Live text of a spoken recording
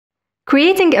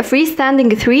Creating a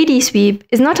freestanding 3D sweep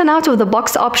is not an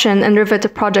out-of-the-box option in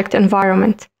Revit project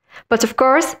environment. But of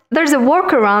course, there's a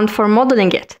workaround for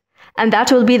modeling it, and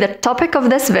that will be the topic of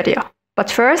this video.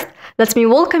 But first, let me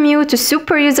welcome you to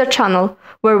Super User channel,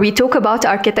 where we talk about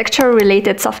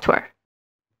architecture-related software.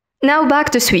 Now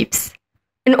back to sweeps.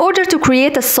 In order to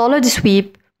create a solid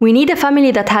sweep, we need a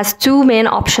family that has two main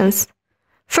options.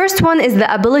 First one is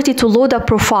the ability to load a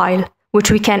profile,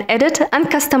 which we can edit and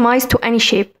customize to any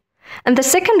shape. And the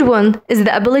second one is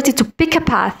the ability to pick a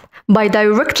path by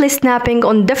directly snapping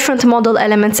on different model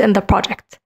elements in the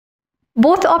project.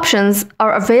 Both options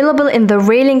are available in the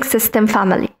railing system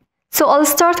family. So I'll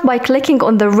start by clicking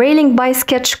on the railing by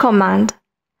sketch command.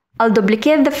 I'll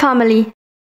duplicate the family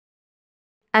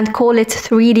and call it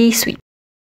 3D sweep.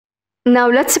 Now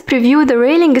let's preview the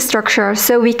railing structure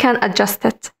so we can adjust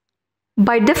it.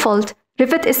 By default,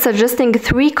 Revit is suggesting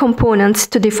three components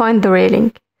to define the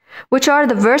railing, which are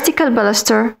the vertical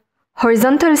baluster,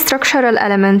 horizontal structural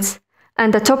elements,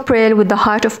 and the top rail with the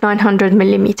height of 900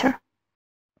 mm.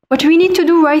 What we need to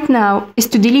do right now is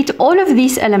to delete all of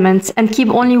these elements and keep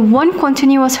only one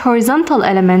continuous horizontal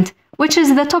element, which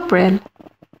is the top rail.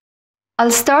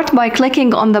 I'll start by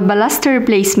clicking on the baluster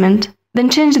replacement, then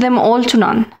change them all to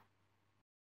none.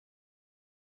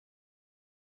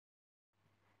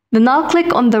 Then I'll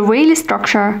click on the rail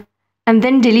structure and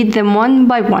then delete them one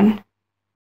by one.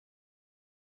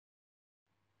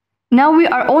 Now we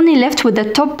are only left with the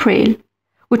top rail,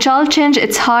 which I'll change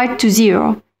its height to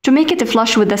 0 to make it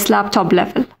flush with the slab top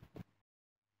level.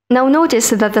 Now notice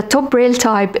that the top rail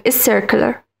type is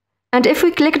circular, and if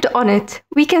we clicked on it,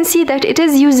 we can see that it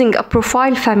is using a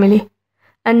profile family,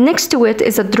 and next to it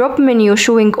is a drop menu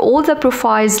showing all the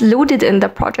profiles loaded in the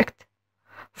project.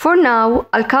 For now,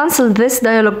 I'll cancel this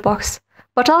dialog box,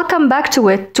 but I'll come back to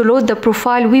it to load the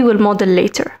profile we will model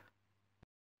later.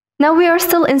 Now we are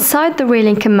still inside the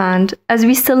railing command, as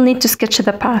we still need to sketch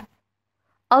the path.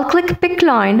 I'll click Pick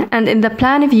Line, and in the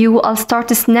plan view, I'll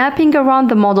start snapping around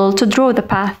the model to draw the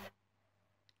path.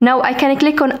 Now I can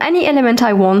click on any element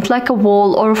I want, like a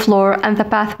wall or a floor, and the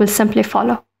path will simply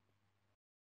follow.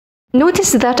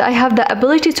 Notice that I have the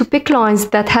ability to pick lines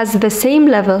that has the same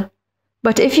level,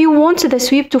 but if you want the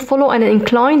sweep to follow an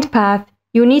inclined path,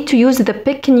 you need to use the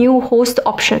Pick New Host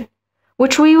option,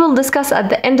 which we will discuss at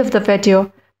the end of the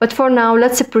video, but for now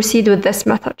let's proceed with this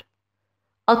method.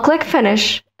 I'll click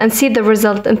Finish and see the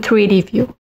result in 3D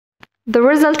view. The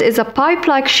result is a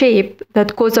pipe-like shape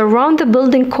that goes around the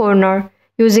building corner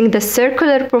using the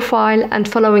circular profile and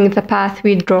following the path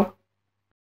we draw.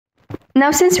 Now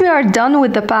since we are done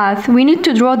with the path, we need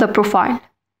to draw the profile.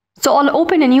 So I'll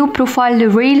open a new profile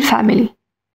rail family.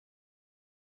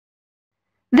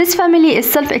 This family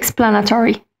is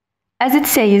self-explanatory. As it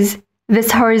says,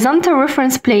 this horizontal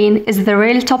reference plane is the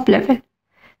rail top level.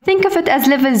 Think of it as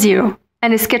level 0.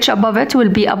 And a sketch above it will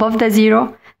be above the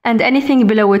 0, and anything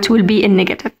below it will be in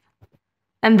negative.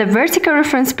 And the vertical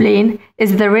reference plane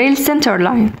is the rail center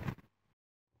line.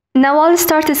 Now I'll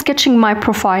start sketching my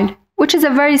profile, which is a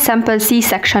very simple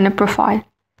C-section profile.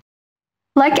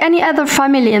 Like any other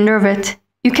family in Revit,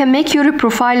 you can make your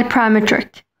profile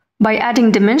parametric by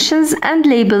adding dimensions and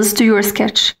labels to your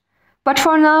sketch. But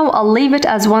for now, I'll leave it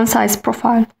as one-size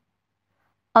profile.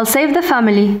 I'll save the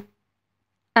family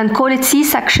and call it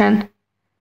C-section,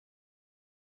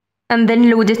 and then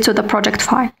load it to the project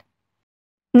file.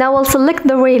 Now I'll select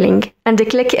the railing and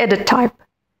click Edit Type.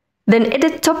 Then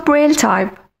Edit Top Rail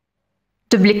Type.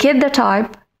 Duplicate the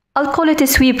type. I'll call it a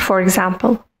sweep, for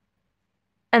example.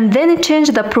 And then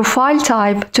change the profile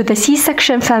type to the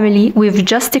C-section family we've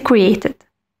just created.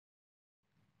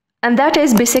 And that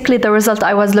is basically the result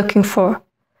I was looking for.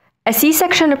 A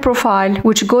C-section profile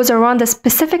which goes around a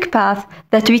specific path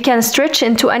that we can stretch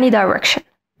into any direction.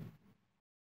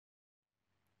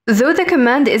 Though the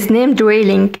command is named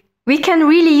railing, we can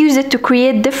really use it to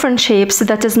create different shapes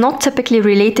that is not typically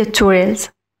related to rails.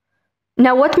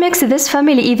 Now what makes this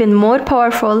family even more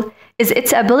powerful is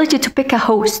its ability to pick a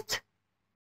host.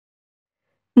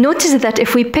 Notice that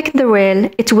if we pick the rail,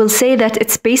 it will say that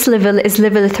its base level is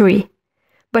level 3.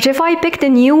 But if I pick the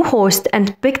new host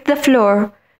and pick the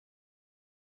floor,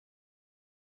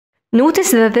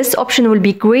 notice that this option will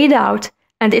be grayed out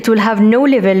and it will have no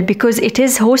level because it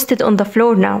is hosted on the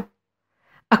floor now.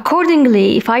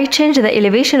 Accordingly, if I change the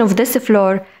elevation of this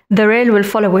floor, the rail will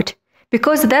follow it,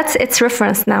 because that's its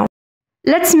reference now.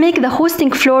 Let's make the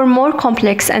hosting floor more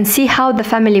complex and see how the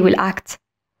family will act.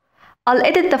 I'll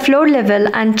edit the floor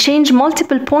level and change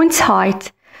multiple points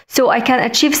height so I can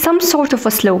achieve some sort of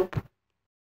a slope.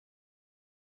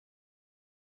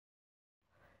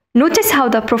 Notice how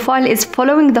the profile is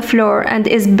following the floor and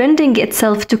is bending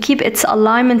itself to keep its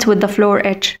alignment with the floor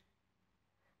edge.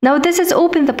 Now this has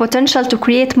opened the potential to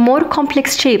create more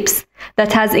complex shapes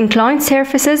that has inclined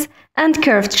surfaces and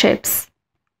curved shapes.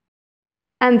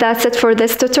 And that's it for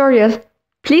this tutorial.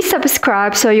 Please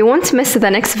subscribe so you won't miss the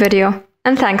next video,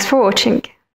 and thanks for watching.